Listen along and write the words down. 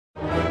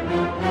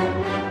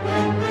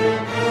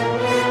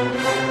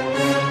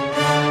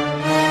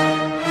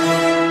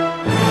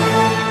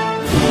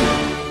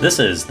This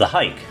is The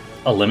Hike,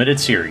 a limited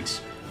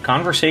series.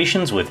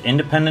 Conversations with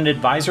independent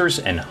advisors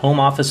and home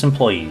office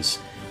employees.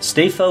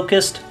 Stay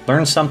focused,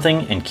 learn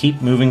something, and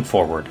keep moving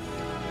forward.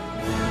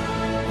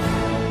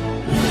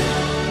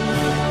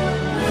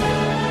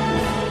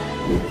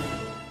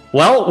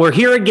 Well, we're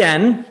here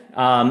again.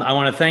 I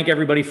want to thank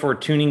everybody for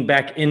tuning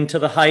back into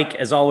The Hike.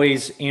 As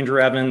always,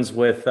 Andrew Evans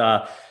with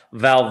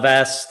Val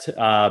Vest.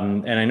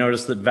 And I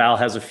noticed that Val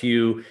has a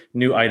few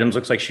new items.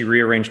 Looks like she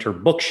rearranged her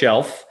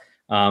bookshelf.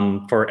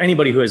 For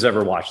anybody who has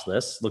ever watched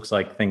this, looks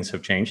like things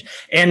have changed.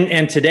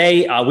 And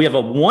today we have a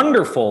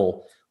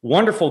wonderful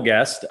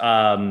guest,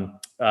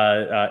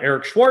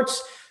 Eric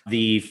Schwartz,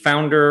 the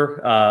founder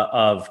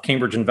of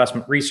Cambridge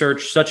Investment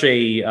Research. Such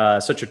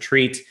a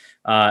treat,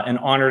 an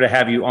honor to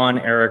have you on,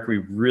 Eric. We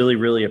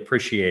really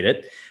appreciate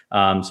it.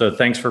 So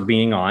thanks for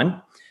being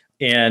on.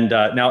 And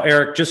now,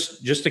 Eric,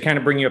 just to kind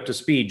of bring you up to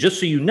speed, just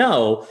so you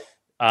know.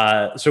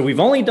 So we've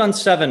only done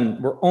 7.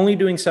 We're only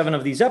doing 7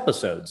 of these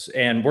episodes,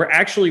 and we're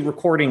actually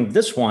recording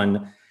this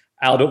one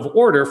out of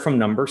order from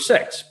number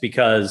 6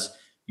 because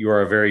you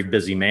are a very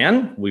busy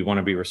man. We want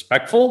to be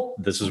respectful.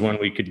 This is when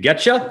we could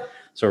get you.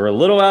 So we're a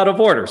little out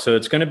of order. So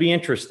it's going to be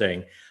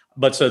interesting.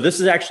 But so this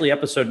is actually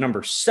episode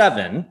number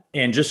 7.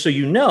 And just so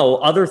you know,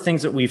 other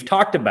things that we've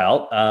talked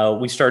about,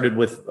 we started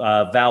with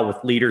Val with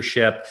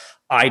leadership.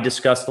 I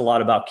discussed a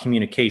lot about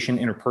communication,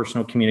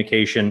 interpersonal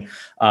communication.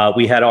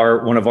 We had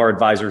one of our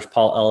advisors,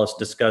 Paul Ellis,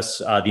 discuss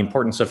the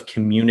importance of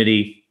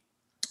community.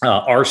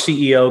 Our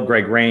CEO,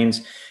 Greg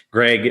Rains.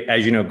 Greg,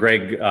 as you know,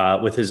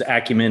 with his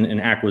acumen in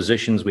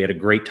acquisitions, we had a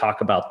great talk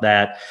about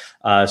that.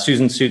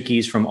 Susan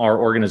Sukis from our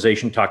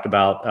organization talked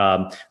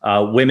about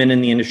women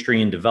in the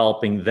industry and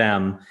developing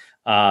them.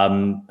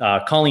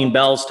 Colleen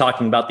Bell's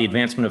talking about the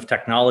advancement of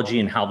technology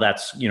and how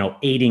that's,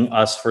 aiding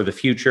us for the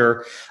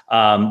future.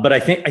 But I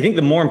think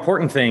the more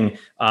important thing,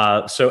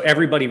 so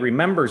everybody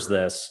remembers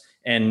this,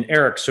 and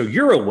Eric, so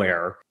you're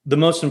aware, the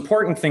most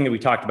important thing that we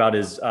talked about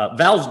is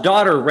Val's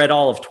daughter read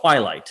all of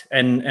Twilight.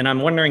 And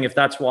I'm wondering if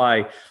that's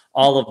why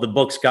all of the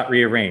books got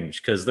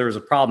rearranged, because there was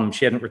a problem.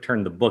 She hadn't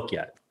returned the book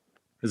yet.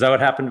 Is that what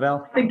happened,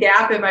 Val? The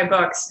gap in my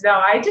books. No,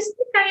 I just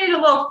think I need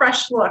a little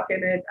fresh look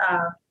in it.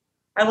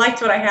 I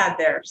liked what I had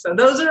there. So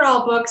those are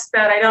all books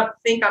that I don't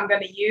think I'm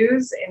going to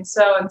use. And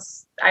so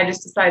I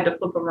just decided to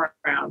flip them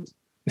around.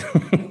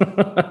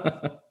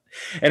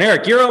 And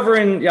Eric, you're over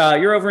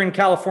in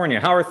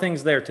California. How are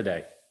things there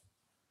today?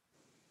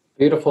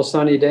 Beautiful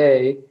sunny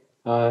day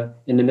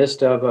in the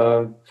midst of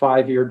a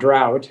 5-year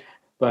drought.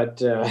 But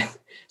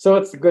so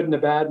it's the good and the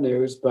bad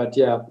news. But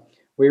yeah,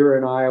 we were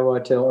in Iowa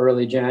till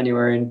early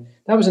January, and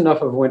that was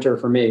enough of winter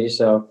for me.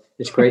 So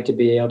it's great to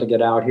be able to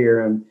get out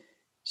here and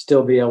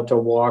still be able to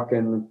walk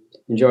and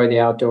enjoy the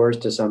outdoors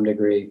to some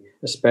degree,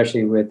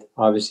 especially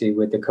obviously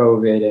with the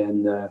COVID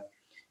and the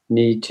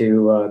need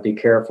to be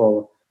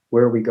careful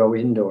where we go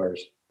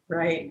indoors.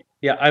 Right.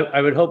 Yeah,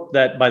 I would hope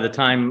that by the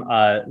time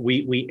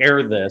we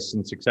air this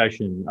in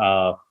succession,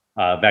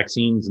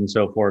 vaccines and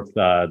so forth,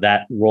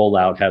 that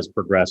rollout has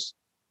progressed.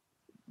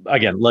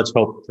 Again, let's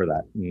hope for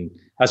that.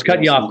 I was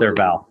cutting you off there,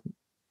 Val.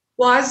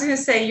 Well, I was going to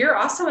say, you're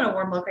also in a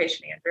warm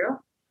location, Andrew.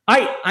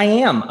 I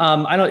am.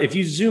 I don't. If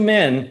you zoom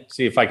in,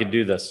 see if I could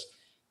do this.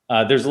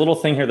 There's a little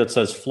thing here that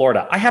says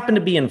Florida. I happen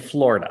to be in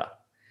Florida.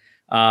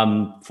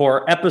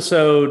 For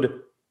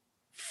episode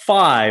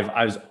 5,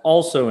 I was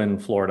also in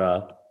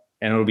Florida,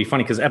 and it'll be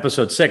funny because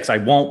episode 6 I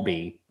won't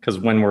be because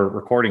when we're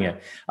recording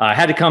it, I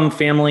had to come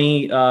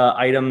family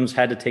items,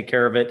 had to take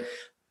care of it. A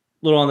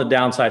little on the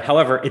downside.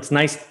 However, it's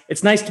nice.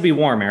 It's nice to be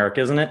warm, Eric,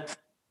 isn't it?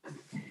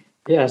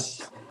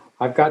 Yes,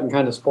 I've gotten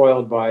kind of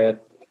spoiled by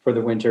it for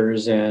the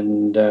winters,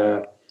 and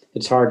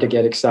it's hard to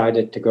get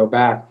excited to go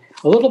back.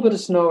 A little bit of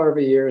snow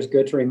every year is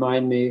good to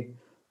remind me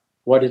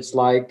what it's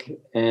like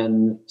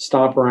and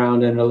stomp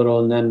around in a little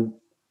and then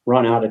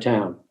run out of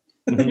town.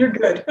 You're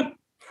good.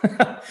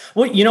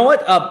 Well, you know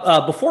what?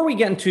 Before we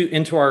get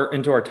into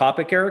our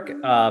topic, Eric,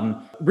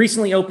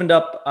 recently opened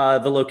up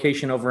the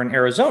location over in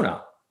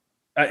Arizona.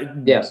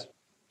 Yes.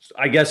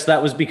 I guess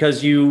that was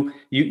because you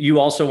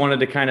also wanted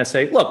to kind of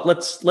say, look,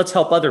 let's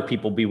help other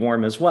people be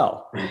warm as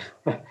well.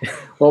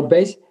 Well,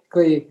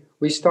 basically,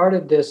 we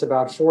started this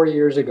about 4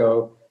 years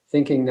ago,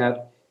 thinking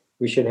that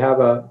we should have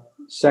a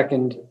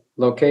second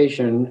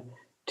location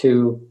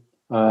to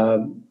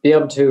be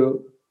able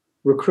to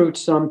recruit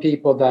some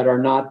people that are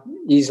not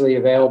easily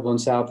available in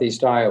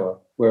Southeast Iowa,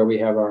 where we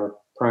have our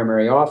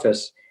primary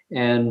office.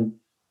 And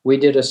we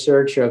did a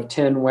search of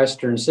 10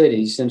 Western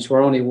cities. Since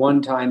we're only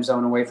 1 time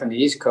zone away from the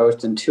East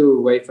Coast and 2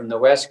 away from the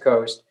West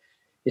Coast,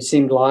 it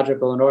seemed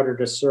logical in order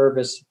to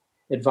service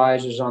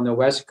advisors on the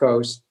West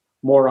Coast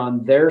more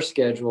on their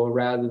schedule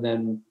rather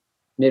than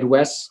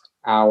Midwest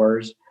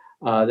hours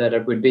that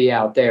it would be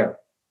out there.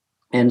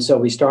 And so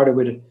we started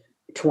with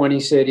 20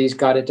 cities,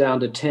 got it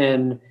down to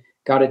 10,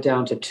 got it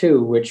down to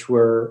 2, which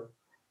were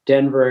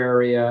Denver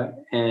area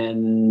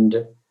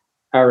and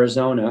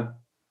Arizona,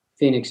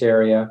 Phoenix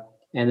area.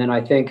 And then I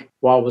think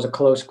while it was a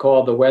close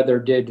call, the weather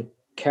did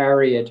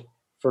carry it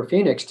for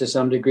Phoenix to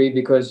some degree,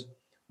 because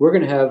we're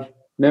going to have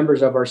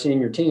members of our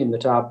senior team, the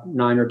top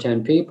 9 or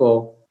 10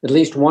 people, at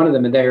least one of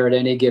them there at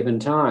any given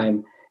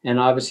time. And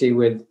obviously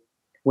with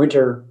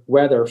winter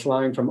weather,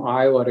 flying from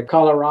Iowa to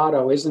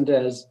Colorado isn't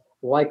as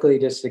likely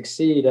to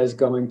succeed as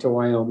going to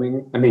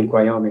Wyoming,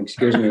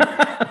 excuse me,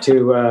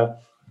 to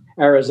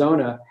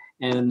Arizona.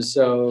 And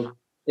so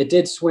it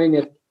did swing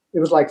it. It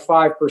was like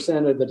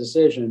 5% of the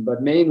decision,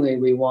 but mainly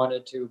we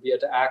wanted to be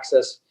able to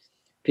access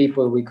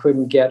people we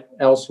couldn't get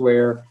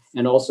elsewhere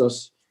and also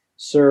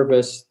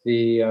service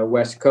the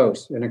West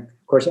Coast. And of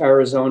course,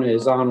 Arizona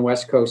is on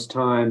West Coast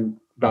time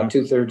about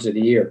 2/3 of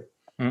the year.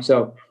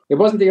 So it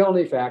wasn't the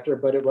only factor,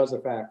 but it was a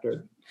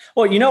factor.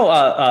 Well,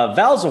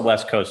 Val's a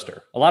West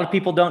Coaster. A lot of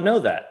people don't know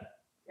that.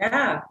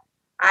 Yeah.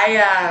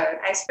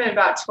 I spent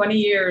about 20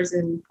 years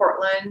in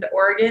Portland,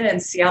 Oregon, and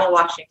Seattle,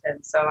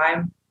 Washington. So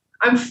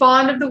I'm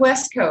fond of the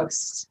West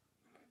Coast.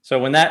 So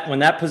when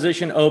that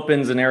position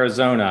opens in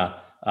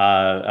Arizona,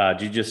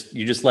 you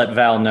just let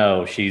Val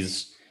know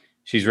she's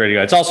ready to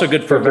go. It's also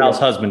good for Val's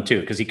husband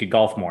too, because he could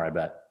golf more, I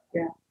bet.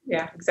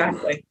 Yeah,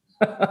 exactly.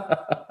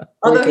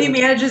 Although he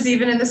manages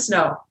even in the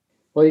snow.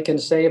 Well, you can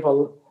save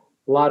a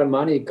lot of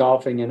money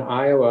golfing in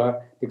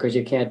Iowa because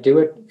you can't do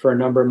it for a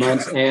number of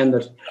months,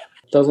 and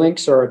the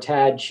links are a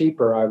tad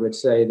cheaper, I would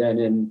say, than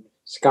in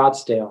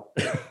Scottsdale.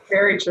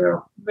 Very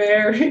true.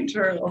 Very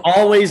true.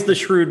 Always the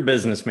shrewd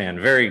businessman.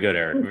 Very good,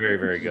 Eric. Very,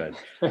 very good.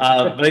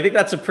 But I think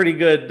that's a pretty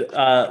good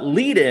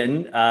lead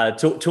in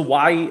to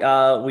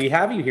why we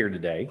have you here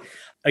today.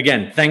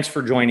 Again, thanks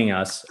for joining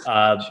us.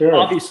 Sure.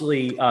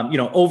 Obviously,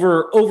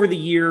 over the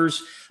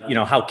years,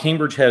 how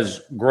Cambridge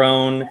has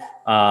grown,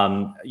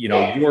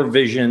 your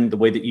vision, the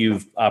way that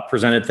you've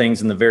presented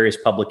things in the various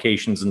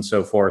publications and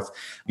so forth,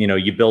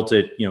 you built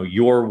it,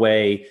 your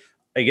way.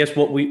 I guess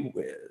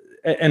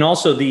and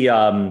also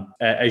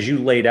as you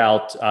laid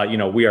out,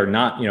 we are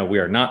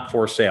not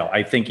for sale.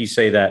 I think you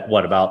say that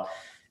about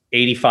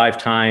 85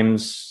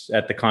 times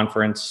at the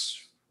conference.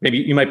 Maybe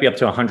you might be up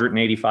to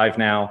 185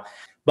 now.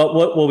 But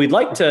what we'd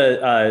like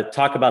to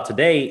talk about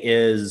today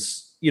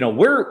is,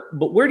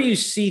 where do you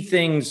see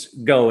things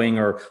going,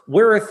 or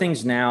where are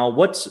things now?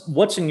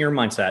 What's in your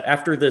mindset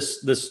after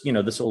this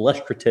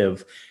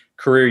illustrative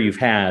career you've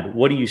had?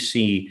 What do you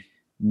see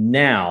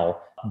now?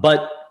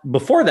 But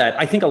before that,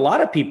 I think a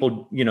lot of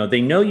people,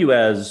 they know you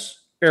as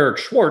Eric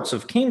Schwartz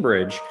of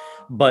Cambridge,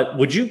 but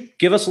would you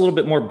give us a little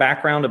bit more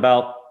background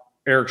about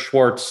Eric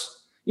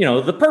Schwartz,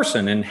 the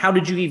person, and how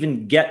did you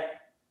get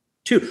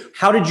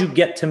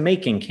to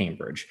making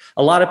Cambridge?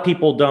 A lot of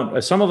people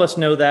don't. Some of us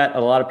know that.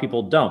 A lot of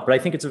people don't. But I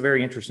think it's a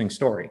very interesting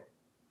story.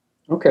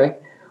 Okay.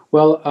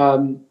 Well,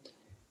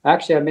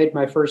 actually, I made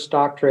my first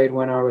stock trade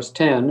when I was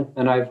 10.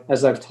 And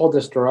as I've told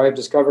this story, I've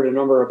discovered a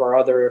number of our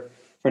other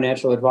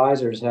financial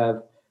advisors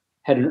have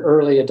had an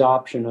early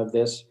adoption of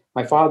this.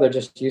 My father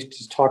just used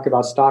to talk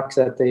about stocks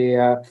at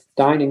the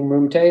dining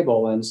room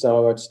table. And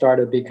so it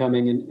started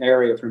becoming an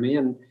area for me.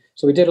 And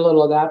so we did a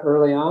little of that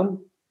early on.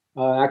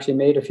 Actually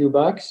made a few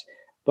bucks,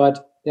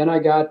 but then I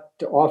got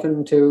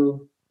often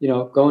to,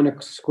 going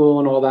to school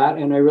and all that.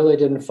 And I really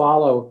didn't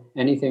follow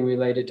anything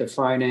related to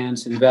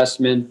finance,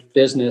 investment,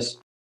 business,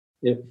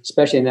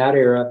 especially in that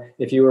era.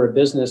 If you were a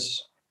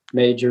business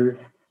major,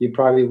 you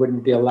probably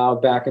wouldn't be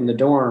allowed back in the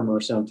dorm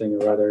or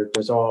something or other. It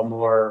was all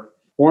more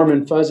warm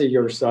and fuzzy,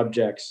 your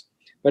subjects.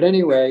 But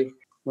anyway,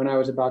 when I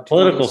was about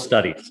 20, political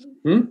studies,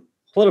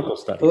 political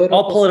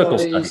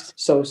studies.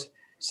 So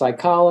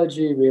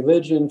psychology,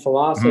 religion,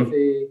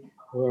 philosophy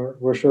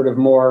were sort of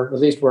more, at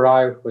least where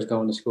I was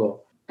going to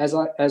school.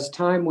 As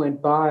time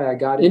went by, I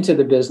got into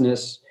the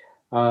business.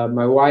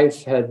 My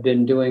wife had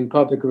been doing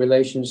public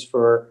relations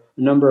for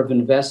a number of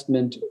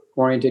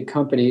investment-oriented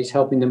companies,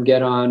 helping them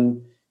get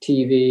on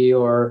TV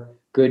or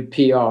good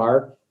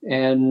PR.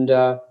 And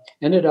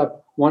ended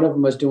up, one of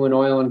them was doing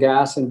oil and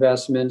gas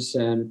investments,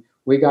 and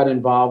we got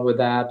involved with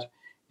that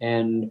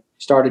and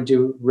started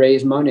to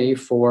raise money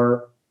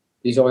for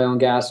these oil and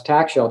gas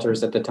tax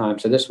shelters at the time.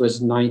 So this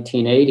was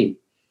 1980.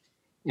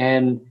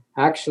 And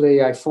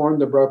actually, I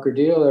formed the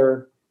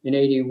broker-dealer in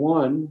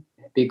 81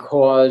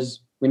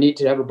 because we need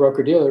to have a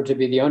broker-dealer to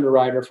be the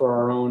underwriter for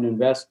our own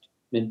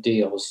investment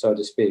deals, so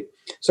to speak.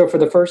 So for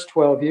the first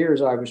 12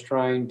 years, I was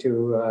trying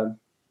to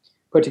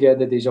put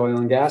together these oil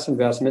and gas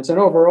investments. And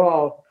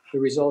overall, the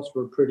results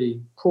were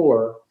pretty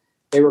poor.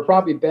 They were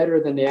probably better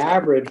than the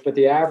average, but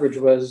the average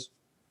was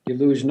you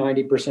lose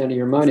 90% of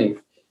your money.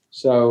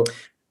 So...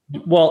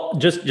 Well,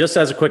 just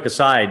as a quick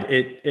aside,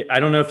 I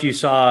don't know if you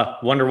saw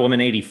Wonder Woman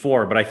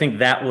 84, but I think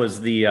that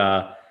was the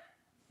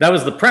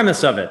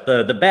premise of it.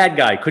 The bad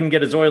guy couldn't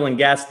get his oil and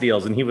gas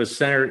deals, and he was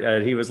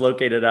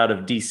located out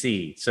of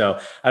DC.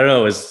 So I don't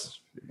know. Was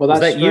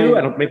that you?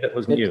 Maybe that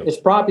wasn't you. It's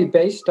probably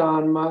based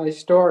on my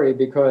story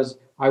because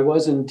I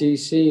was in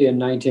DC in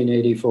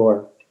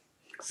 1984.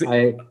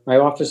 My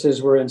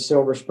offices were in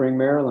Silver Spring,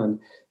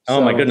 Maryland.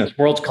 Oh my goodness,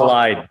 worlds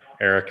collide,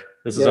 Eric.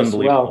 This is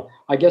unbelievable. Well,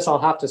 I guess I'll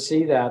have to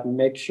see that and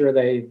make sure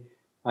I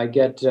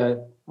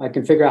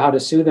can figure out how to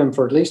sue them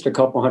for at least a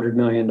couple $100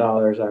 million,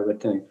 I would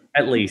think.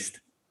 At least.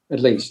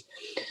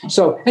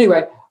 So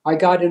anyway, I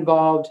got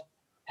involved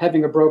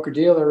having a broker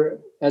dealer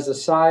as a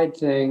side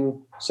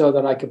thing so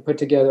that I could put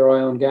together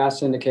oil and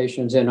gas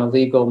syndications in a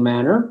legal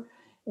manner.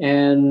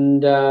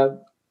 And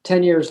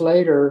 10 years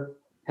later,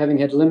 having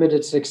had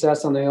limited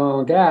success on the oil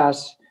and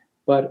gas,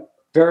 but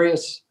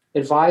various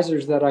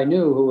advisors that I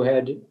knew who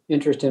had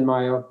interest in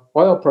my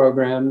oil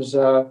programs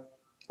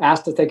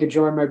asked if they could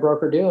join my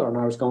broker dealer. And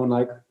I was going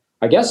like,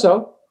 I guess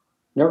so.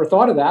 Never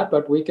thought of that,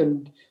 but we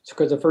can,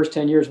 because the first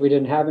 10 years we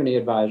didn't have any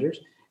advisors.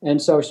 And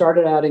so I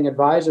started adding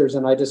advisors,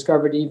 and I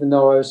discovered even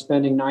though I was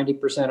spending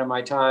 90% of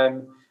my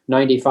time,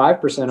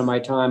 95% of my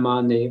time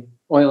on the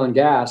oil and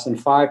gas and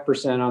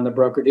 5% on the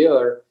broker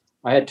dealer,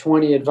 I had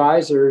 20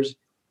 advisors,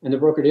 and the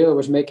broker dealer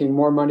was making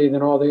more money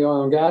than all the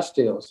oil and gas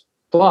deals.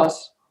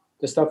 Plus,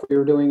 the stuff we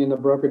were doing in the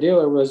broker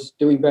dealer was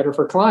doing better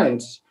for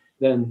clients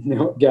than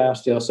the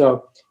gas deal.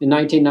 So in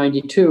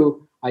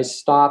 1992, I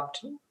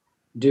stopped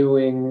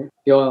doing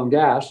the oil and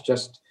gas,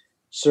 just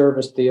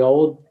serviced the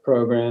old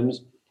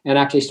programs, and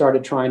actually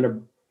started trying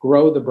to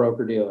grow the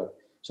broker dealer.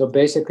 So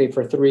basically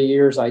for 3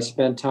 years, I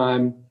spent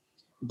time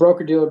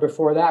broker dealer.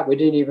 Before that,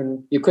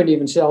 you couldn't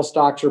even sell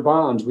stocks or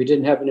bonds. We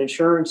didn't have an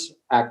insurance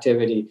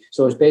activity.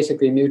 So it was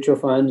basically mutual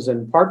funds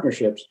and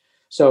partnerships.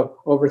 So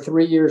over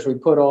 3 years, we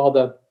put all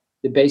the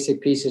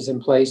basic pieces in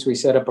place. We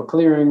set up a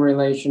clearing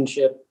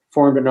relationship,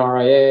 formed an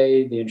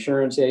RIA, the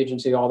insurance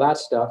agency, all that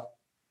stuff.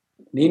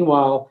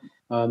 Meanwhile,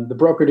 the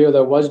broker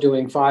dealer was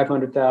doing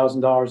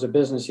 $500,000 of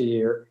business a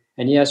year.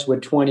 And yes,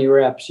 with 20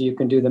 reps, you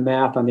can do the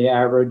math on the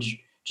average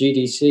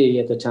GDC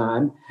at the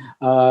time.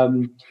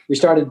 We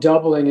started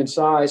doubling in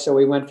size. So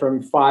we went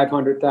from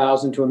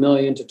 500,000 to $1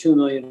 million to $2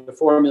 million to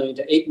 $4 million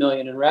to $8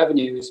 million in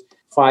revenues,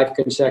 5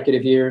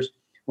 consecutive years.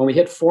 When we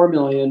hit $4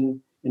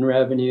 million in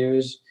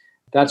revenues,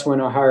 that's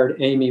when I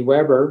hired Amy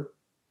Weber,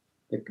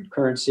 the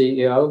current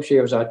CEO. She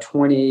was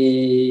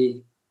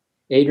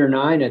 28 or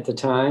 9 at the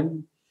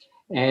time.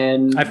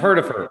 And I've heard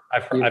of her.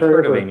 I've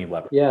heard of Amy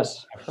Weber.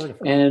 Yes. I've heard of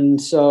her.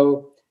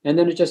 And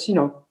then it just,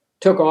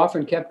 took off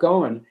and kept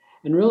going.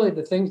 And really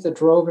the things that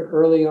drove it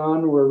early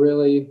on were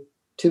really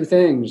 2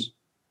 things.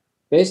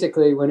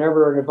 Basically,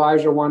 whenever an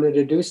advisor wanted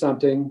to do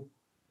something,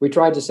 we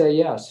tried to say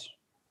yes.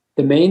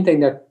 The main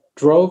thing that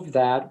drove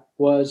that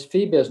was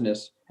fee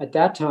business. At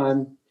that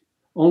time,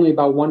 only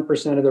about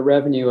 1% of the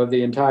revenue of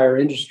the entire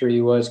industry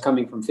was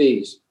coming from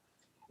fees.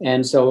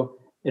 And so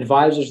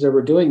advisors that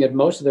were doing it,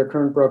 most of their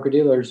current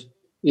broker-dealers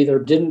either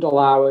didn't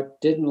allow it,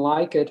 didn't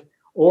like it,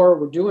 or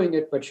were doing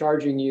it but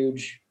charging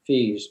huge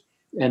fees.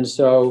 And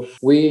so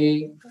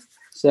we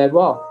said,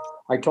 well,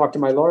 I talked to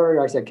my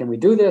lawyer. I said, can we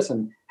do this?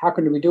 And how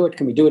can we do it?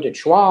 Can we do it at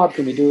Schwab?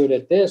 Can we do it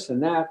at this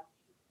and that?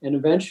 And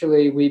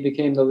eventually we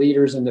became the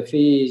leaders in the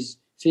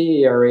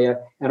fee area.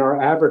 And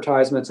our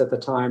advertisements at the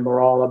time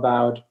were all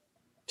about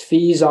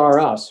fees are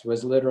us,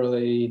 was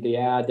literally the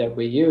ad that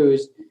we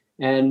used.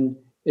 And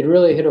it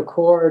really hit a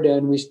chord.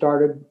 And we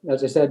started,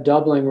 as I said,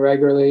 doubling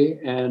regularly.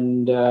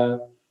 And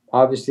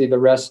obviously the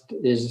rest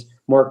is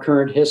more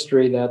current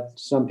history that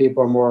some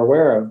people are more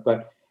aware of.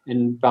 But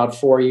in about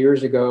 4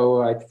 years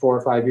ago, 4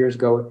 or 5 years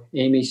ago,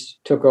 Amy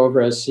took over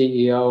as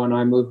CEO and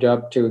I moved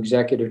up to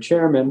executive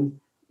chairman.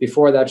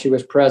 Before that, she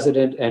was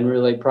president and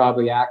really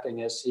probably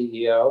acting as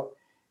CEO.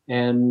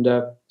 And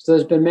so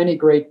there's been many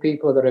great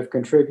people that have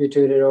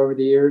contributed over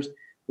the years.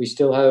 We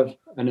still have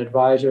an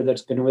advisor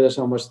that's been with us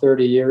almost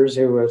 30 years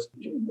who was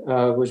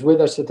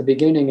with us at the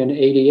beginning in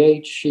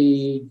 '88.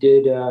 She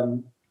did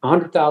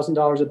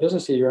 $100,000 of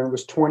business a year and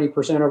was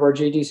 20% of our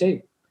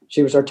GDC.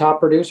 She was our top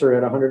producer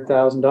at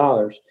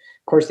 $100,000. Of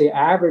course, the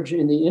average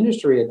in the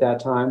industry at that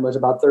time was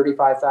about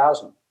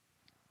 $35,000.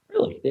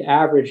 Really? The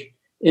average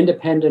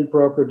independent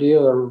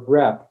broker-dealer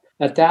rep.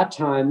 At that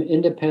time,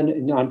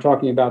 independent, I'm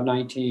talking about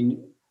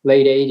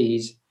late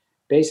 80s,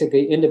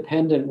 basically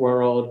independent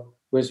world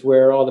was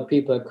where all the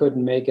people that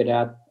couldn't make it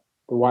at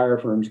the wire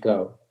firms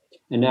go.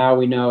 And now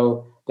we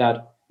know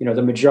that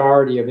the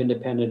majority of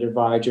independent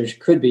advisors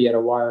could be at a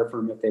wire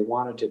firm if they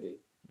wanted to be.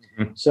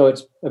 Mm-hmm. So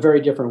it's a very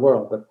different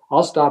world. But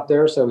I'll stop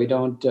there so we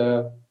don't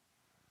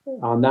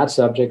on that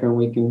subject and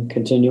we can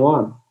continue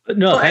on.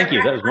 No, thank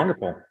you. That was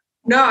wonderful.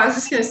 No, I was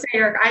just going to say,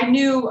 Eric, I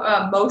knew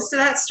most of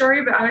that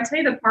story, but I'm going to tell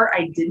you the part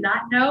I did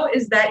not know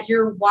is that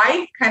your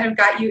wife kind of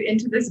got you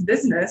into this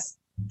business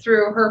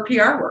through her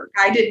PR work.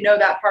 I didn't know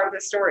that part of the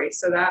story.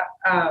 So that,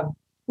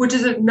 which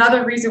is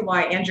another reason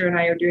why Andrew and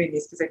I are doing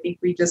these, because I think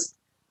we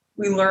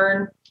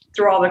learn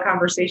through all the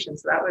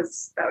conversations. So that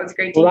was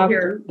great to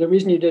hear. The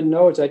reason you didn't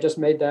know is I just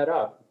made that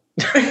up.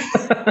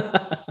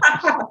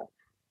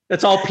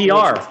 That's all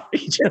PR.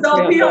 It's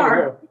all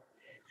PR.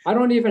 I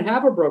don't even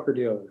have a broker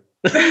dealer.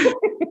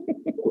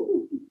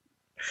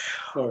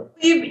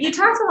 You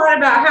talked a lot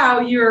about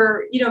how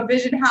your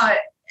vision,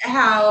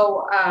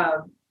 how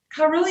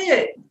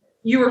really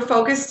you were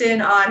focused in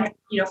on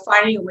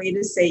finding a way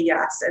to say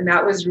yes, and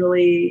that was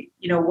really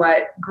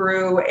what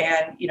grew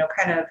and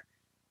kind of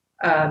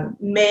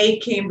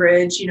made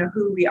Cambridge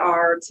who we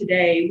are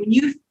today. When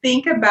you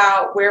think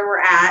about where we're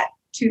at,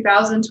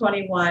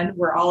 2021,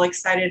 we're all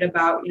excited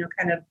about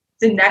kind of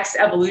the next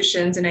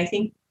evolutions, and I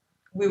think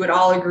we would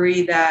all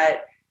agree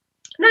that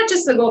not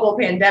just the global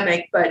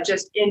pandemic, but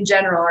just in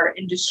general, our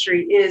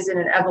industry is in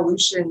an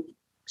evolution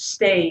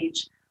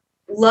stage.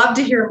 Love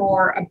to hear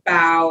more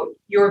about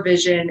your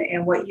vision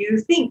and what you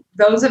think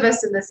those of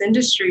us in this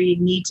industry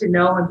need to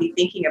know and be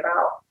thinking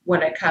about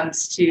when it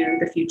comes to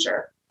the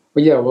future.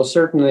 Well, yeah, well,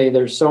 certainly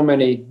there's so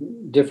many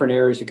different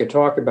areas you could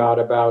talk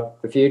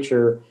about the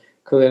future,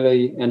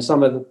 clearly, and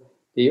some of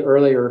the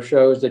earlier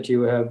shows that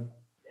you have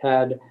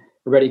had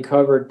already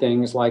covered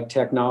things like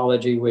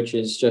technology, which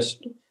is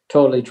just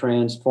totally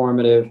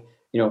transformative.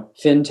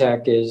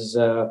 Fintech is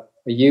a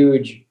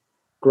huge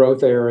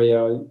growth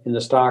area in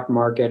the stock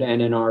market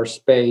and in our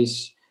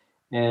space.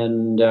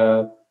 And,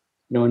 in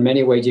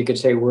many ways, you could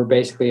say we're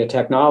basically a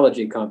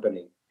technology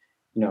company.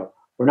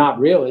 We're not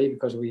really,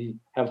 because we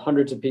have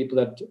hundreds of people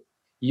that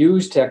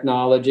use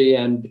technology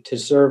and to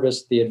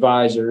service the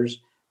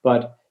advisors,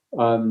 but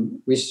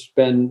we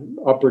spend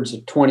upwards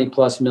of 20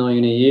 plus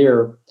million a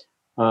year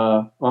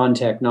on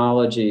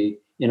technology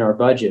in our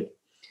budget.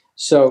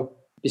 So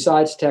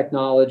besides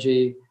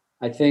technology,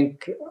 I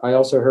think I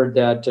also heard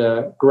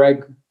that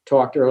Greg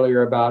talked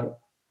earlier about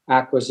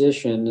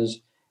acquisitions,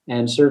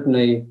 and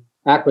certainly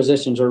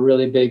acquisitions are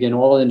really big in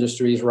all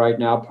industries right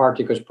now,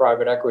 partly because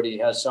private equity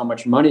has so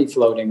much money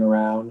floating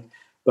around.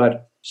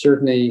 But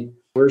certainly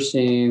we're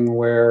seeing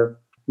where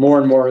more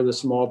and more of the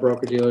small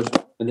broker dealers,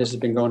 and this has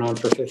been going on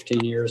for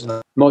 15 years,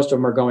 and most of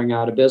them are going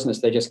out of business.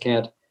 They just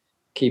can't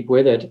keep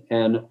with it.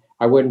 And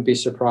I wouldn't be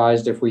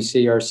surprised if we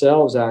see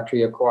ourselves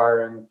actually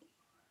acquiring,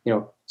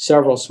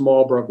 several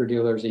small broker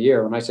dealers a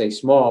year. When I say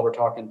small, we're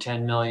talking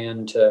 $10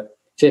 million to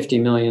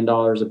 $50 million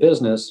of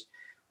business,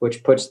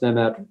 which puts them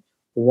at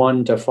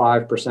 1 to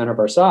 5% of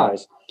our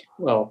size.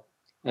 Well,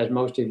 as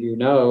most of you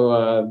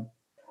know,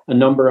 a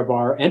number of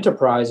our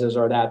enterprises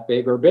are that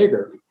big or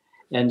bigger.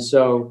 And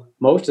so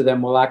most of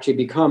them will actually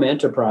become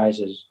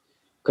enterprises,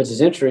 because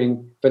it's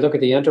interesting. If I look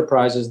at the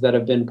enterprises that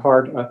have been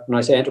part of, when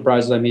I say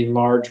enterprises, I mean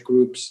large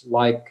groups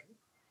like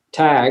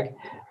TAG,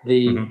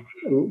 the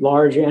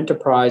large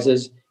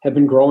enterprises have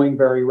been growing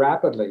very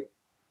rapidly.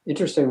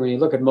 Interesting, when you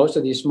look at most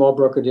of these small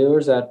broker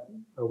dealers that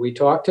we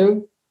talk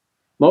to,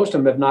 most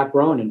of them have not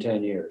grown in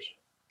 10 years.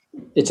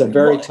 It's a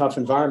very tough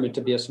environment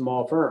to be a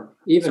small firm.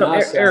 Even so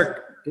us. Eric,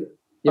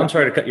 I'm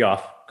sorry to cut you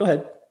off. Go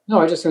ahead. No,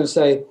 I was just going to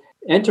say,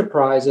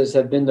 enterprises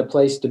have been the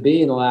place to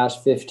be in the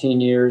last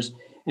 15 years.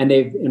 And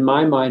they've, in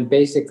my mind,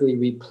 basically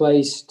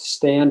replaced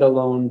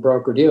standalone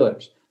broker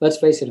dealers. Let's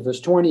face it, if it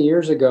was 20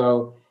 years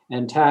ago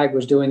and TAG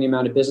was doing the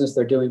amount of business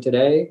they're doing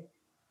today,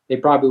 they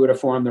probably would have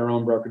formed their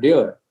own broker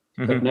dealer.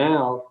 But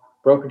now,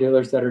 broker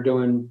dealers that are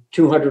doing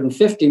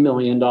 $250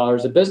 million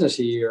of business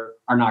a year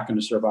are not going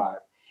to survive.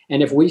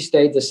 And if we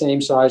stayed the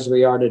same size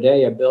we are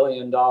today, $1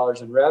 billion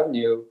in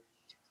revenue,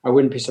 I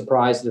wouldn't be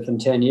surprised if in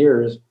 10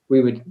 years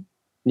we would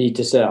need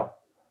to sell.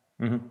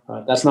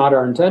 That's not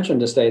our intention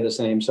to stay the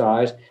same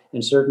size.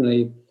 And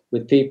certainly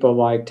with people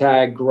like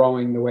TAG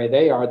growing the way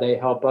they are, they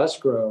help us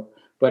grow.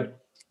 But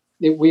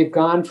we've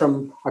gone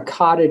from a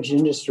cottage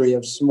industry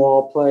of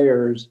small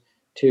players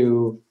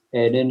to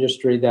an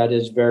industry that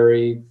is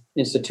very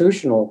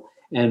institutional.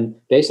 And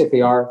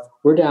basically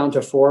we're down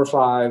to 4 or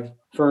 5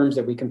 firms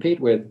that we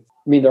compete with.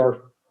 I mean, there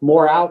are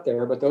more out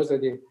there, but those are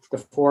the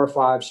 4 or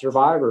 5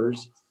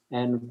 survivors.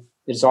 And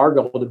it's our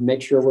goal to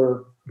make sure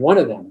we're one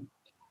of them.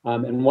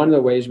 And one of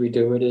the ways we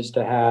do it is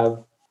to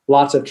have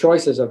lots of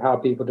choices of how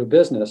people do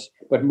business.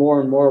 But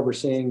more and more, we're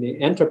seeing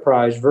the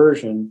enterprise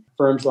version,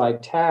 firms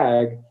like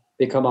TAG,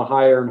 become a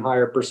higher and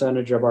higher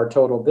percentage of our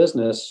total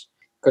business,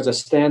 because a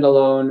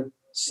standalone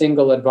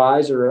single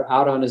advisor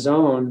out on his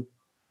own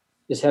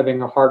is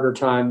having a harder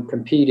time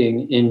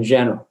competing in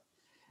general.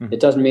 It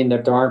doesn't mean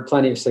that there aren't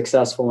plenty of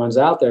successful ones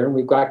out there, and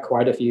we've got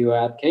quite a few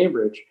at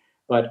Cambridge.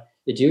 But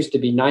it used to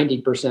be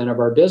 90% of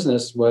our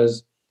business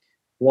was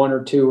 1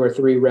 or 2 or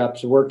 3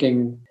 reps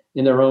working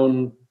in their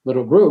own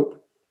little group.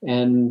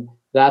 And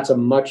that's a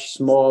much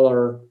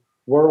smaller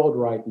world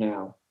right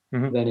now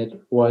than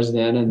it was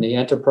then. And the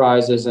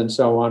enterprises and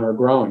so on are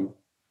growing.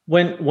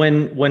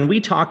 When we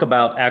talk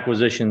about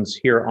acquisitions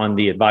here on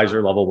the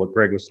advisor level, what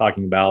Greg was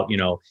talking about,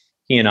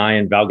 he and I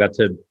and Val got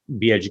to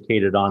be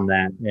educated on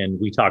that. And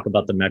we talk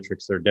about the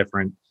metrics, they're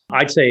different.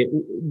 I'd say,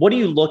 what do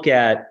you look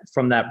at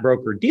from that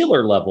broker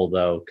dealer level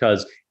though?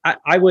 Because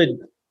I would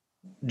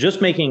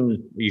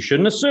you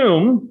shouldn't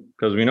assume,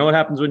 because we know what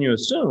happens when you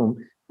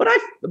assume,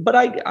 but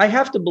I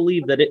have to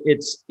believe that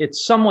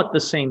it's somewhat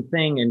the same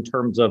thing in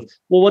terms of,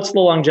 well, what's the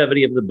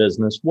longevity of the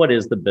business? What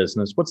is the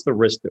business? What's the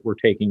risk that we're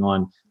taking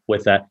on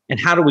with that? And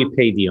how do we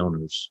pay the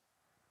owners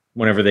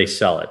whenever they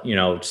sell it?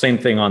 Same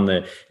thing on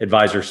the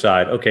advisor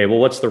side. Okay, well,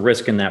 what's the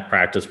risk in that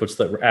practice? What's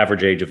the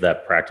average age of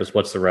that practice?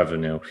 What's the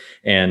revenue?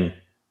 And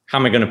how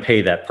am I going to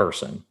pay that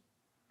person?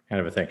 Kind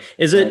of a thing.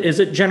 Is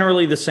it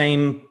generally the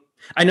same?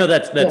 I know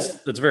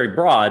that's very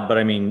broad, but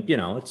I mean,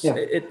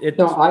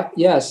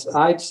 yes,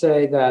 I'd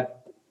say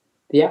that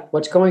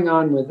what's going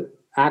on with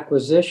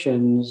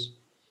acquisitions,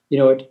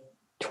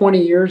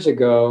 20 years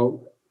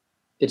ago,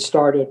 it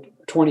started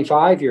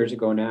 25 years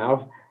ago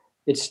now,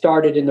 it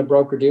started in the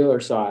broker dealer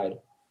side.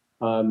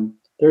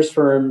 There's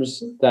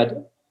firms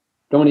that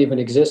don't even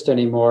exist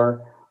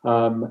anymore,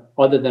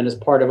 other than as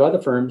part of other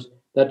firms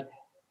that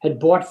had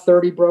bought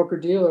 30 broker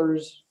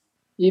dealers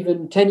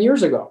even 10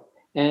 years ago.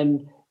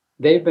 And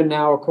they've been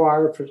now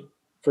acquired,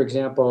 for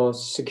example,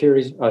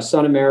 Securities,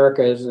 Sun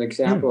America is an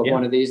example of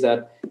one of these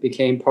that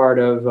became part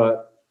of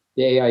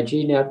the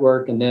AIG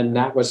network. And then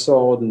that was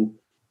sold, and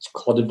it's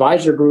called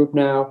Advisor Group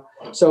now.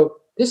 So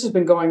this has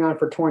been going on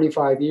for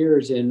 25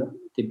 years in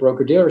the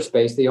broker-dealer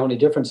space. The only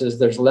difference is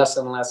there's less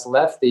and less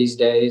left these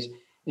days,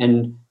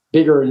 and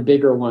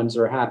bigger ones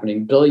are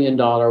happening.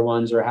 billion-dollar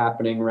ones are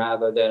happening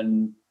rather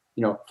than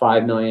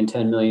 5 million,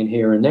 10 million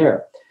here and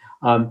there.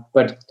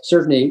 But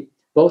certainly,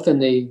 both in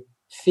the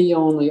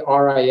fee-only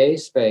RIA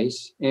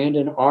space and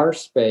in our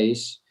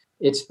space,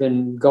 it's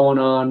been going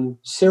on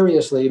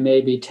seriously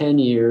maybe 10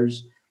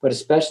 years, but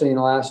especially in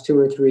the last 2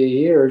 or 3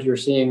 years, you're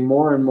seeing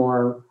more and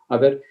more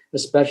of it,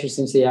 especially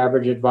since the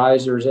average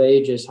advisor's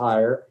age is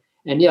higher.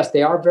 And yes,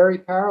 they are very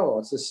parallel.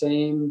 It's the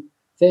same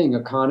thing,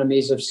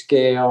 economies of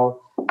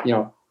scale,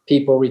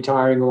 people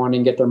retiring and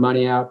wanting to get their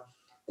money out.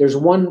 There's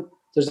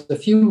a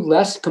few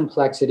less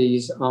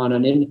complexities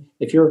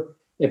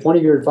if one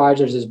of your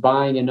advisors is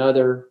buying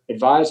another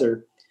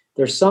advisor,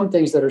 there's some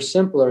things that are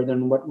simpler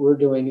than what we're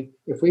doing.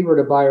 If we were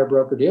to buy our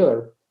broker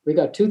dealer, we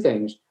got two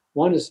things.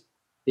 One is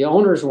the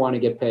owners want to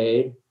get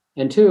paid,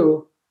 and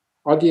two,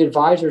 are the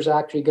advisors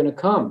actually going to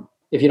come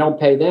if you don't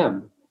pay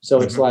them?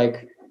 So it's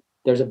like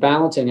there's a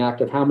balancing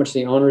act of how much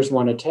the owners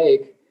want to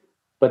take,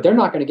 but they're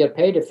not going to get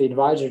paid if the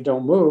advisors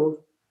don't move.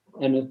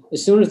 And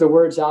as soon as the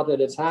word's out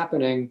that it's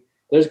happening,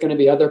 there's going to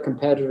be other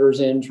competitors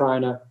in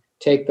trying to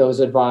take those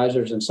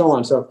advisors and so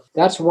on. So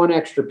that's one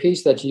extra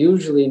piece that's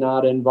usually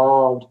not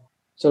involved.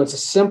 So it's a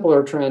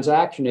simpler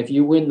transaction. If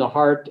you win the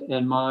heart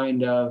and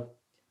mind of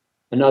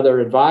another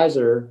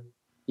advisor,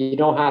 you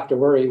don't have to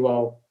worry.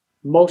 Well,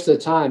 most of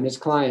the time, his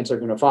clients are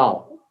going to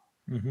follow.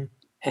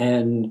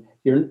 And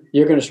you're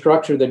going to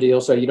structure the deal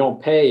so you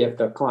don't pay if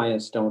the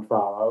clients don't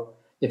follow.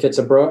 If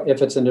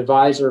it's an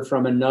advisor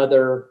from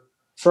another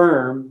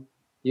firm,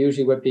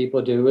 usually what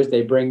people do is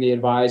they bring the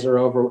advisor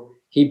over.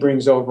 He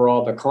brings over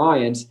all the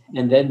clients,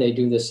 and then they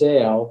do the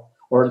sale.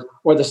 Or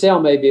the sale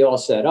may be all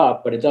set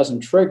up, but it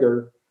doesn't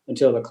trigger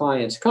until the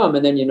clients come,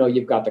 and then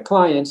you've got the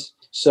clients.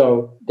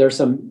 So there's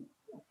some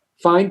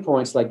fine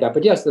points like that.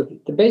 But yes,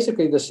 they're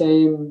basically the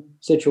same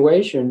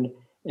situation,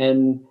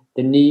 and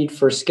the need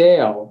for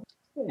scale,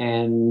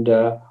 and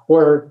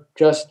or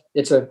just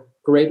it's a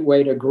great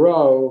way to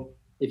grow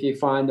if you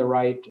find the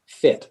right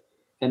fit.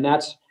 And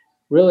that's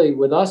really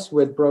with us,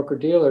 with broker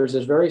dealers,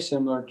 is very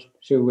similar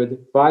to with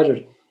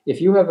advisors.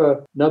 If you have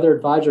another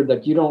advisor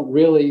that you don't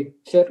really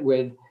fit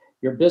with,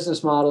 your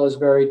business model is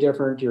very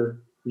different,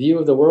 your view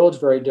of the world is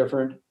very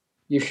different,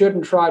 you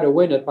shouldn't try to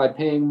win it by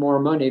paying more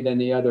money than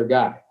the other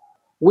guy.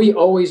 We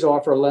always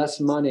offer less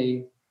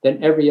money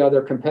than every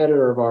other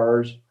competitor of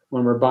ours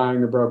when we're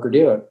buying a broker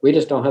dealer. We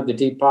just don't have the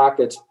deep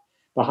pockets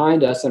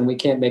behind us, and we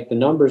can't make the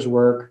numbers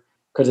work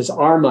because it's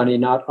our money,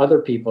 not other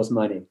people's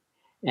money.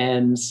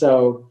 And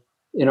so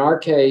in our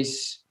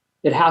case,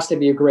 it has to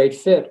be a great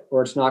fit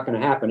or it's not going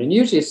to happen. And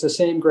usually it's the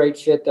same great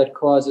fit that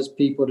causes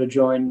people to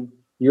join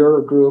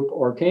your group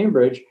or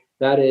Cambridge.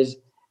 That is,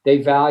 they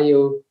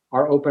value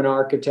our open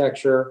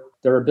architecture,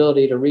 their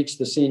ability to reach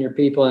the senior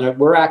people. And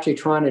we're actually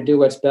trying to do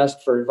what's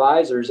best for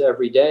advisors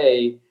every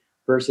day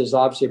versus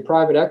obviously a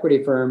private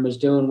equity firm is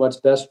doing what's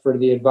best for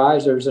the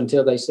advisors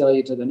until they sell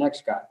you to the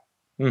next guy.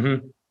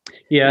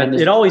 Yeah,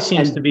 it always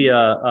seems to be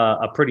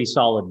a pretty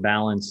solid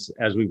balance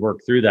as we work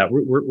through that.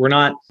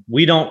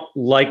 We don't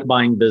like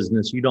buying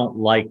business. You don't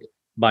like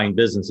buying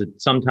business. It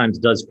sometimes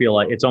does feel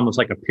like it's almost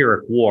like a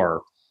Pyrrhic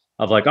war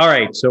of like, all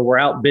right, so we're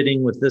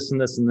outbidding with this and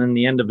this, and then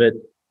the end of it,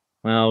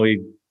 well,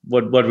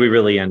 what do we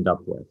really end up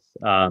with?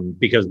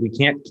 Because we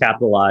can't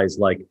capitalize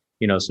like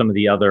some of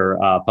the other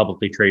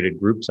publicly traded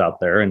groups out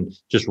there and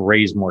just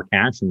raise more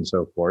cash and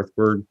so forth.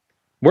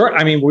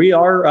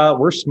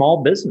 We're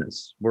small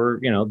business. We're,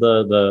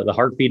 the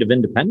heartbeat of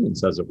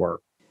independence, as it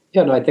were.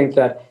 Yeah, and I think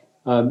that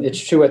it's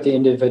true at the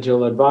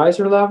individual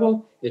advisor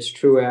level. It's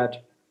true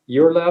at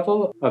your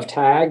level of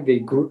TAG, the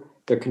group,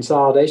 the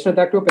consolidation of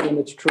that group, and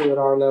it's true at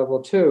our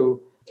level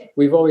too.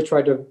 We've always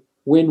tried to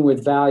win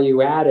with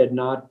value added,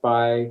 not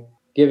by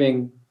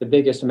giving the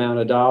biggest amount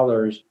of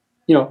dollars.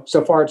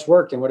 So far it's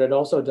worked. And what it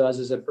also does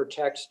is it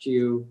protects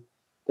you.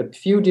 The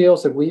few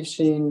deals that we've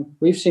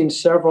seen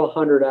several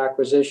hundred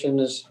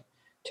acquisitions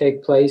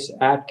take place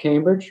at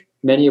Cambridge,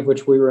 many of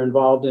which we were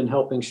involved in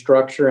helping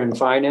structure and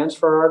finance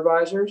for our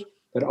advisors,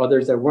 but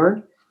others that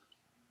weren't.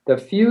 The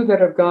few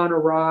that have gone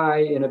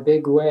awry in a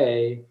big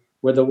way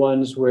were the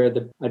ones where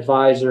the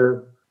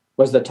advisor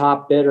was the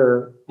top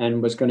bidder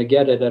and was going to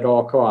get it at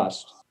all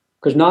costs.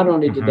 Because not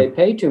only did they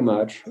pay too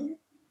much,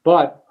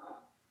 but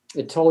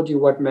it told you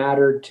what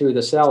mattered to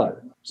the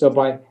seller. So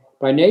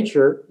by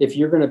nature, if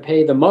you're going to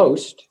pay the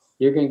most,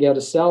 you're going to get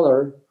a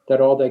seller that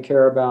all they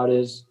care about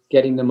is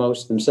getting the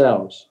most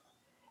themselves.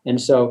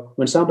 And so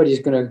when somebody's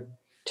going to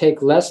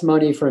take less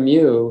money from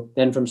you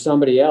than from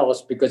somebody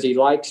else because he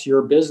likes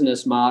your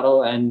business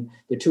model and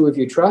the two of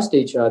you trust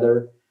each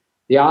other,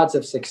 the odds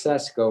of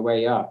success go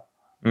way up.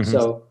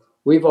 So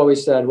we've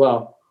always said,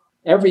 well,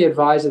 every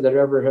advisor that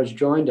ever has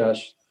joined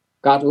us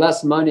got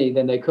less money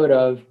than they could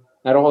have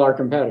at all our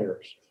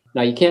competitors.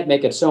 Now, you can't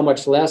make it so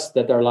much less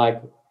that they're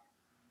like,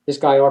 this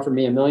guy offered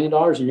me $1 million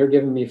and you're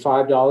giving me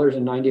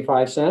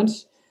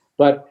 $5.95.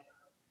 But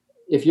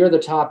if you're the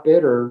top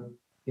bidder,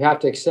 you have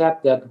to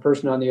accept that the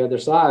person on the other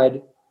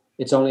side,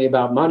 it's only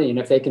about money. And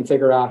if they can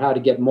figure out how to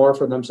get more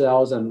for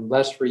themselves and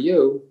less for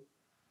you,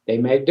 they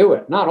may do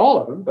it. Not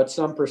all of them, but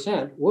some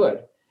percent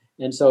would.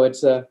 And so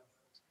it's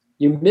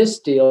you miss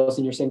deals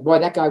and you're saying, boy,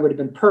 that guy would have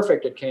been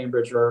perfect at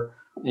Cambridge,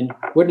 and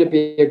wouldn't it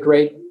be a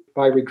great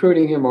by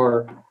recruiting him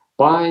or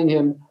buying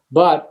him?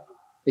 But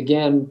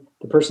again,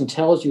 the person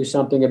tells you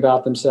something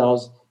about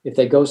themselves if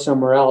they go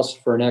somewhere else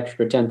for an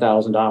extra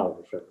 $10,000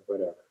 or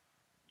whatever.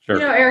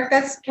 Sure. Eric,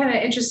 that's kind of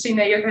interesting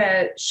that you're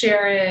kind of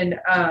sharing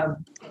kind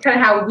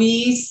of how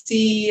we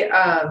see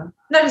not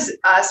just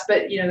us,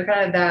 but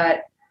kind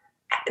of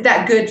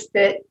that good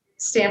fit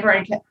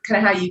standpoint, and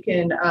kind of how you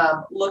can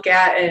look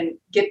at and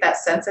get that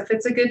sense if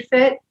it's a good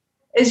fit.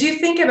 As you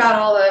think about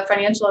all the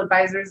financial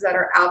advisors that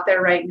are out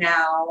there right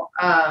now,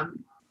 I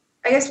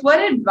guess what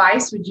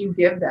advice would you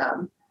give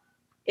them?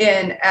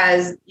 And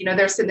as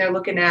they're sitting there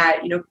looking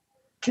at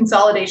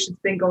consolidation's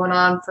been going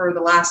on for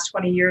the last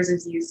 20 years,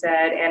 as you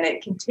said, and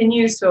it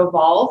continues to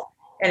evolve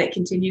and it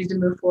continues to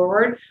move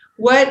forward.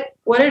 What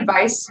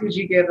advice would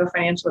you give a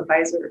financial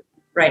advisor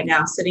right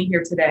now, sitting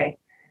here today?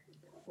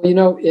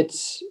 Well,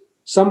 it's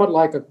somewhat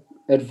like an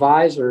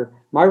advisor.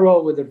 My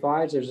role with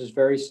advisors is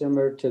very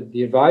similar to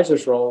the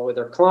advisor's role with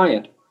their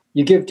client.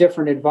 You give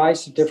different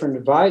advice to different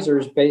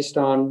advisors based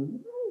on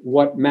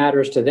what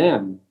matters to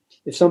them.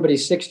 If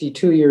somebody's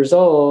 62 years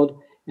old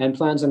and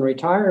plans on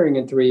retiring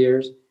in 3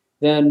 years,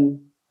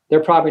 then they're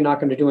probably not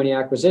going to do any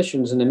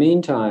acquisitions in the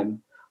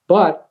meantime.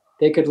 But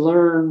they could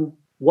learn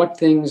what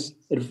things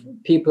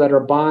people that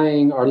are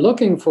buying are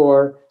looking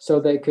for, so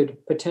they could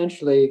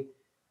potentially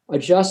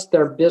adjust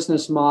their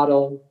business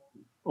model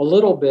a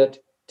little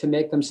bit to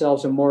make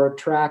themselves a more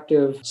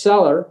attractive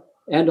seller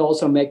and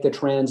also make the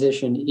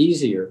transition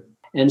easier.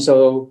 And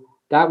so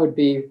that would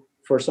be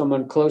for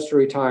someone close to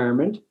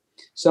retirement,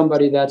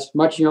 somebody that's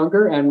much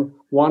younger and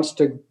wants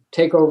to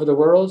take over the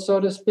world, so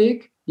to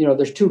speak.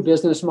 There's two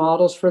business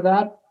models for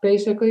that,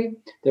 basically.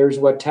 There's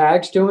what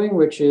TAG's doing,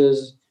 which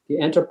is the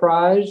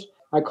enterprise.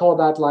 I call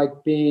that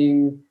like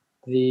being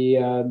the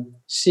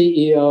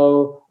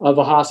CEO of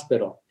a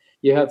hospital.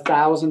 You have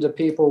thousands of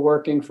people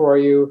working for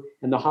you,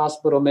 and the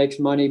hospital makes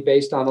money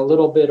based on a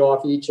little bit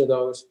off each of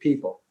those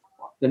people.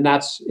 And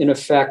that's, in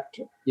effect,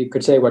 you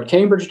could say what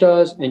Cambridge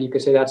does, and you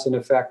could say that's, in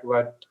effect,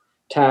 what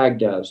TAG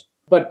does.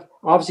 But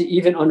obviously,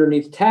 even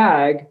underneath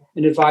TAG,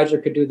 an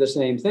advisor could do the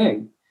same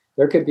thing.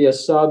 There could be a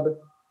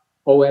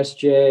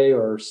sub-OSJ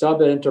or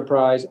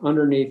sub-enterprise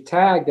underneath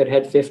TAG that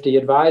had 50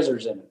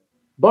 advisors in it.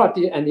 But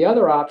the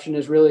other option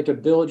is really to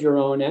build your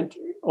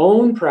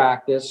own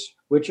practice,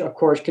 which, of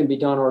course, can be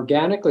done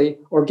organically.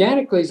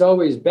 Organically is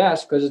always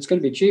best because it's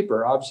going to be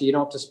cheaper. Obviously, you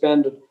don't have to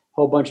spend a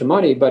whole bunch of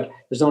money, but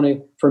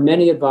for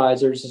many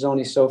advisors, there's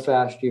only so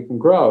fast you can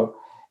grow.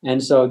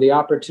 And so the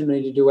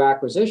opportunity to do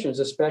acquisitions,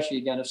 especially,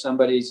 again, if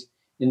somebody's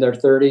in their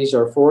 30s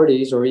or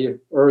 40s or even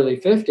early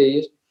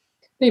 50s,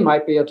 they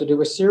might be able to do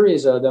a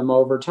series of them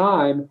over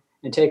time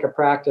and take a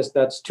practice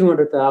that's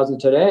 $200,000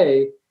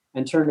 today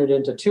and turn it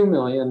into $2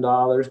 million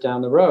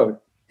down the road,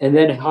 and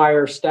then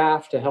hire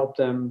staff to help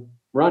them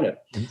run it.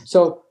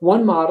 So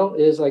one model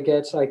is, I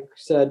guess, like I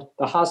said,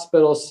 the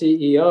hospital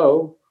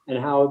CEO and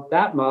how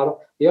that model.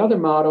 The other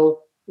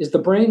model is the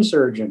brain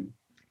surgeon.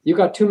 You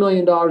got $2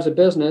 million of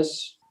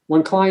business.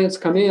 When clients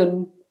come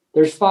in,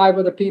 there's 5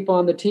 other people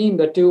on the team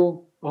that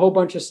do a whole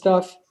bunch of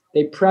stuff.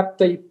 They prep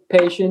the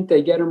patient,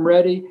 they get them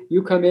ready.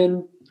 You come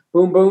in,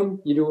 boom,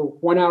 boom, you do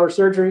a 1-hour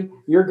surgery,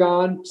 you're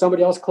gone.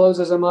 Somebody else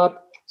closes them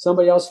up.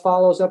 Somebody else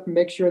follows up and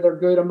makes sure they're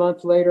good a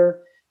month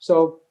later.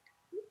 So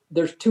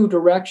there's 2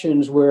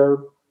 directions where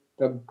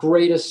the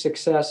greatest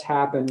success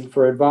happened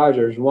for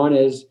advisors. One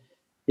is,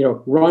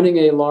 running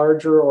a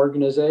larger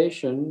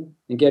organization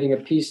and getting a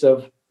piece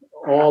of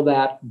all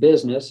that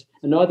business.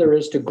 Another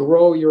is to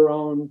grow your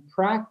own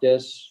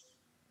practice,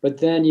 but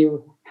then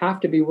you have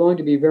to be willing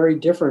to be very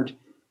different.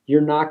 You're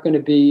not going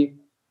to be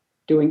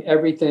doing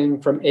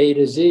everything from A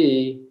to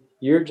Z.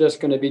 You're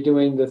just going to be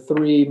doing the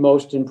 3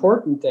 most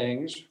important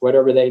things,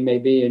 whatever they may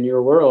be in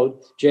your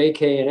world, J,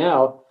 K, and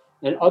L.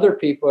 And other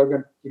people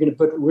you're going to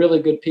put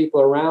really good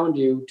people around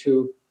you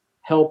to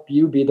help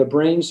you be the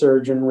brain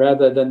surgeon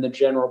rather than the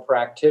general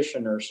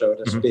practitioner, so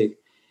to speak.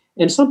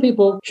 And some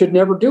people should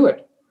never do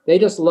it. They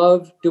just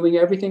love doing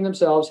everything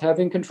themselves,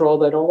 having control.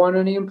 They don't want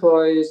any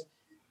employees.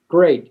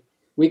 Great.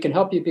 We can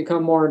help you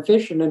become more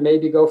efficient and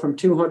maybe go from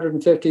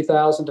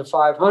 250,000 to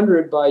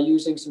 500 by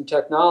using some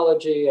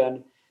technology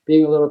and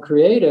being a little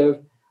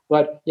creative.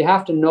 But you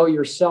have to know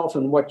yourself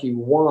and what you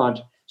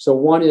want. So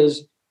one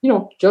is,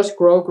 just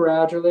grow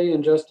gradually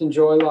and just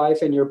enjoy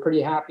life, and you're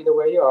pretty happy the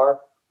way you are.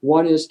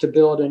 One is to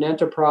build an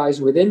enterprise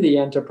within the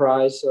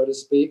enterprise, so to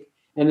speak.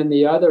 And then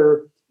the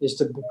other is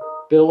to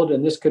build,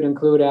 and this could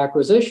include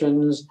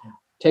acquisitions,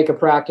 take a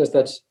practice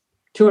that's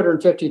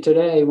 250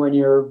 today when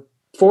you're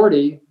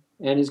 40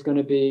 and is going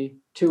to be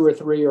 2 or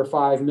 3 or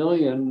 5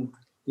 million,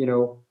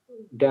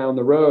 down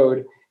the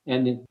road,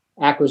 and the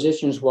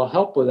acquisitions will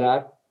help with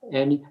that.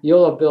 And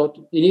you'll have built,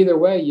 in either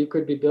way, you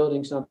could be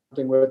building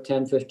something worth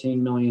 10, $15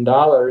 million,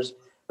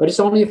 but it's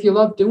only if you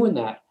love doing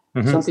that.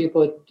 Mm-hmm. Some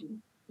people,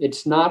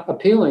 it's not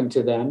appealing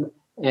to them.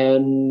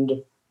 And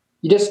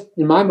you just,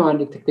 in my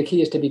mind, the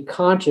key is to be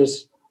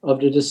conscious of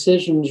the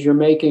decisions you're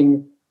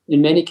making,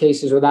 in many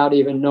cases, without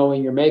even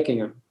knowing you're making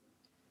them.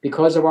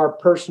 Because of our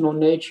personal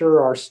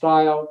nature, our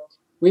style,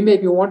 we may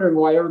be wondering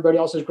why everybody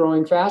else is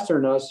growing faster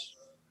than us.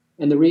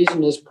 And the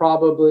reason is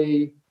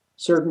probably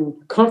certain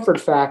comfort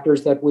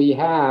factors that we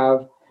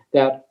have,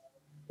 that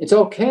it's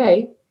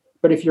okay,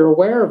 but if you're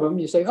aware of them,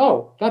 you say,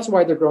 oh, that's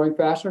why they're growing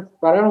faster,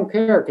 but I don't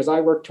care because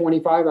I work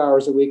 25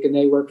 hours a week and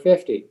they work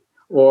 50,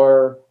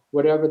 or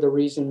whatever the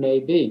reason may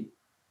be.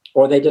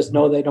 Or they just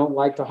know they don't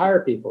like to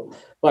hire people.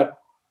 But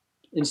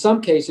in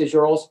some cases,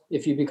 you're also,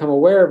 if you become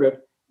aware of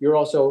it, you're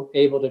also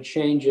able to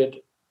change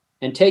it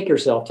and take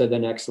yourself to the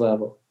next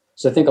level.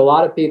 So I think a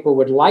lot of people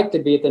would like to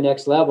be at the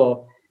next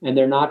level, and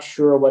they're not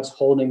sure what's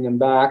holding them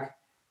back.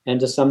 And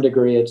to some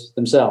degree, it's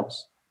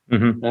themselves.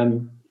 Mm-hmm.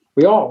 And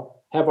we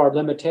all have our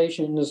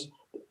limitations,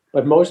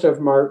 but most of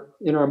them are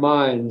in our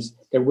minds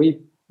that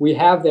we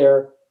have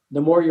there.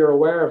 The more you're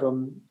aware of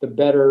them, the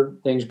better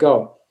things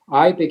go.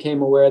 I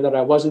became aware that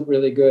I wasn't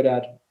really good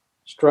at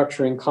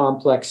structuring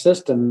complex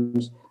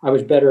systems. I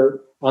was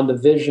better on the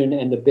vision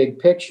and the big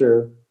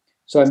picture.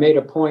 So I made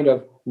a point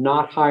of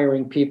not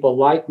hiring people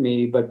like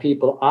me, but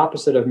people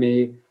opposite of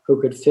me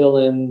who could fill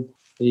in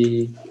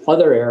the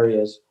other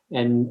areas.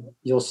 And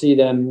you'll see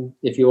them,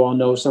 if you all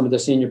know some of the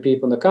senior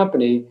people in the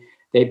company,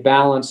 they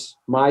balance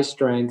my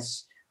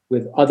strengths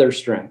with other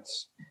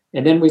strengths.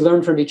 And then we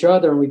learn from each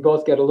other, and we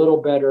both get a little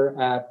better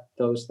at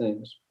those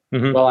things.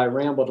 Mm-hmm. Well, I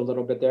rambled a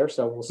little bit there,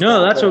 so we'll stop.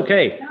 No, that's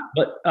okay.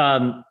 But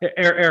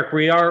Eric,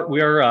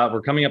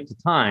 we're coming up to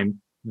time.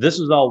 This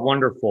is all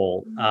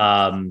wonderful.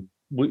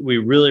 We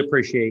really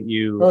appreciate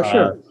you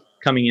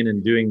coming in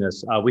and doing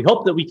this. We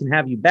hope that we can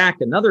have you back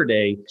another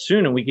day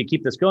soon, and we could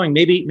keep this going.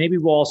 Maybe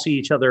we'll all see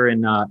each other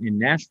in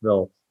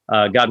Nashville.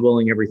 God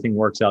willing, everything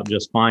works out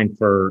just fine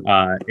for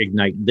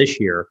Ignite this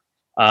year.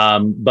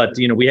 But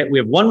we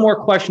have one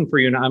more question for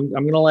you, and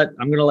I'm gonna let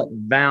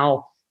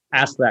Val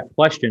ask that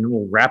question, and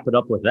we'll wrap it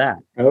up with that.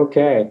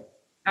 Okay.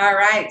 All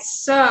right.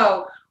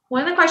 So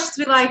one of the questions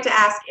we'd like to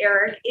ask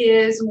Eric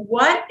is,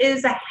 what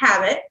is a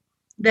habit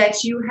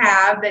that you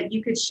have that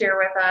you could share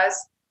with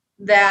us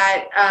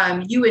that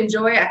you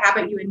enjoy, a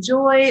habit you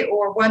enjoy,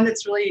 or one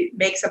that's really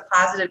makes a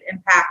positive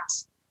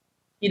impact,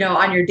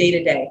 on your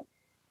day-to-day?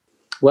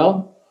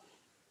 Well,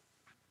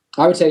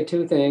 I would say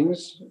two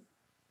things.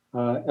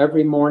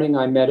 Every morning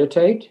I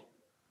meditate,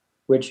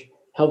 which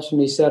helps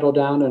me settle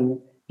down and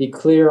be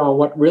clear on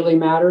what really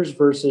matters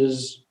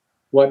versus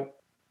what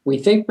we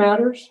think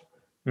matters.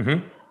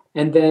 Mm-hmm.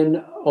 And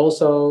then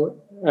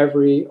also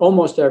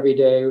almost every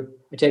day,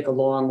 I take a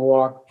long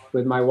walk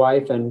with my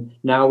wife, and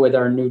now with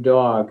our new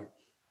dog,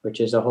 which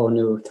is a whole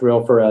new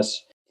thrill for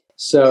us.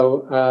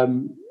 So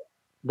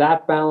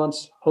that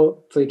balance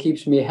hopefully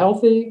keeps me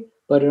healthy,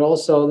 but it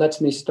also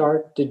lets me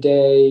start the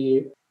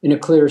day in a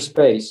clear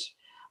space.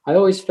 I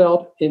always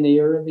felt in the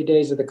early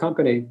days of the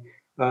company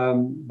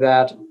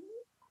that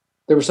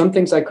there were some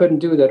things I couldn't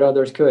do that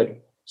others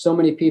could. So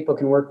many people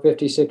can work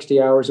 50,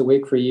 60 hours a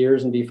week for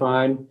years and be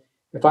fine.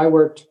 If I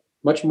worked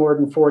much more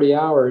than 40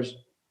 hours,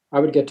 I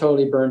would get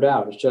totally burned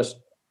out. It's just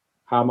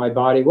how my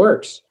body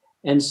works.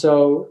 And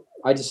so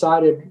I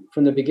decided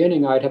from the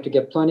beginning I'd have to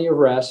get plenty of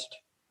rest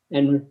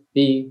and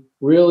be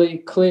really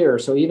clear.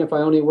 So even if I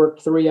only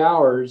worked 3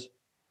 hours,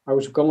 I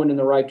was going in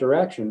the right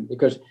direction,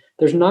 because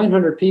there's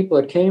 900 people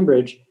at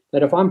Cambridge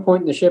that if I'm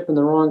pointing the ship in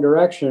the wrong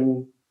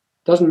direction,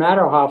 doesn't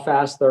matter how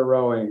fast they're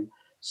rowing.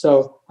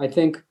 So I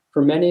think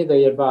for many of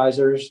the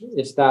advisors,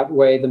 it's that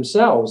way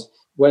themselves,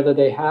 whether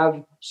they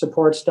have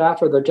support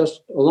staff or they're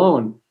just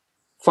alone.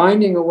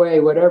 Finding a way,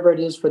 whatever it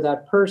is for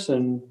that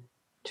person,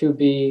 to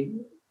be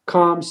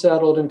calm,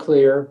 settled, and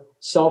clear,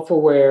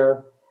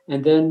 self-aware,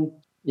 and then,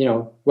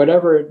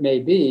 whatever it may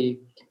be.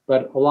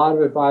 But a lot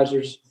of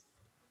advisors,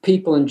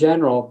 people in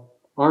general,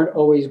 aren't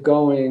always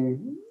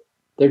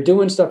they're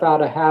doing stuff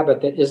out of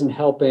habit that isn't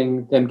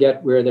helping them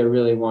get where they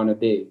really want to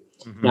be.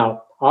 Mm-hmm.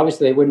 Now,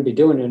 obviously, they wouldn't be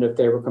doing it if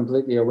they were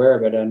completely aware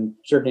of it. And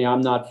certainly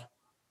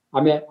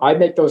I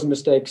make those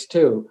mistakes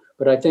too.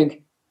 But I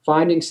think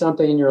finding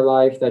something in your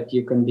life that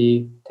you can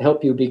to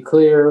help you be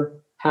clear,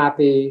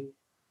 happy,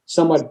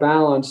 somewhat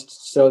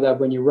balanced, so that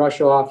when you rush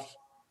off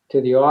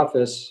to the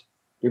office,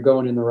 you're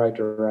going in the right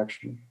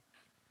direction.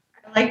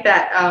 I like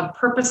that,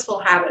 purposeful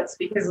habits,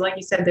 because like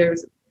you said,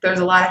 there's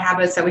a lot of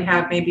habits that we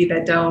have maybe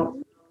that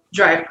don't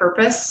drive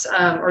purpose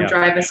or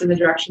drive us in the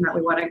direction that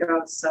we want to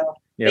go. So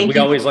we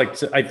always like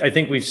to, I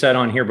think we've said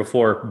on here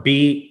before,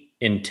 be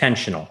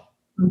intentional.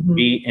 Mm-hmm.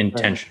 Be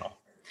intentional.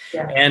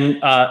 Yeah. And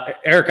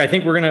Eric, I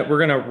think we're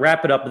gonna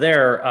wrap it up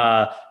there.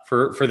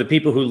 For the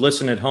people who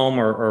listen at home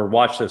or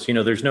watch this,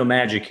 there's no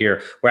magic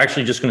here. We're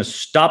actually just going to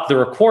stop the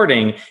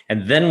recording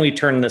and then we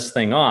turn this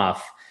thing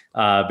off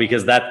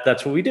because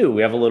that's what we do.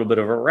 We have a little bit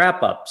of a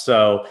wrap up.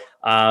 So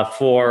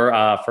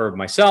for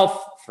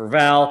myself, for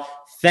Val,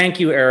 thank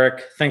you,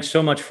 Eric. Thanks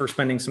so much for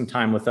spending some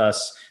time with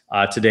us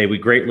today. We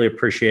greatly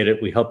appreciate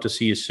it. We hope to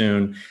see you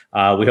soon.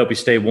 We hope you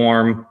stay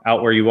warm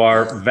out where you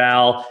are.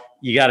 Val,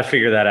 you got to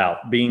figure that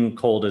out. Being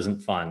cold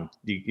isn't fun.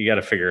 You got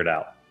to figure it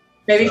out.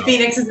 Maybe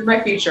Phoenix is in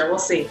my future. We'll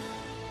see.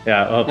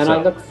 Yeah, I hope and so.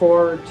 I look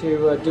forward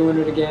to doing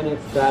it again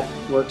if that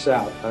works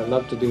out. I'd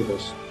love to do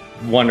this.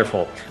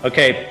 Wonderful.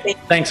 Okay,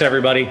 thanks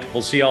everybody.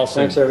 We'll see you all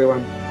soon. Thanks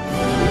everyone.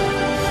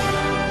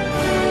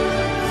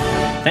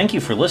 Thank you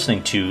for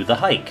listening to The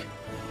Hike.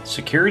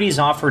 Securities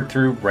offered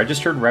through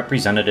registered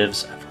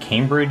representatives of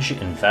Cambridge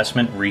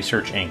Investment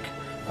Research, Inc.,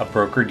 a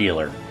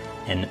broker-dealer,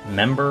 and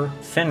member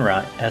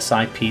FINRA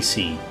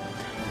SIPC.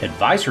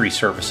 Advisory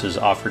services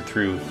offered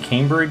through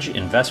Cambridge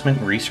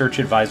Investment Research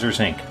Advisors,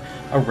 Inc.,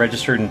 a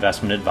registered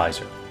investment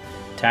advisor.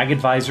 TAG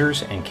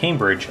Advisors and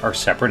Cambridge are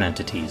separate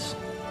entities.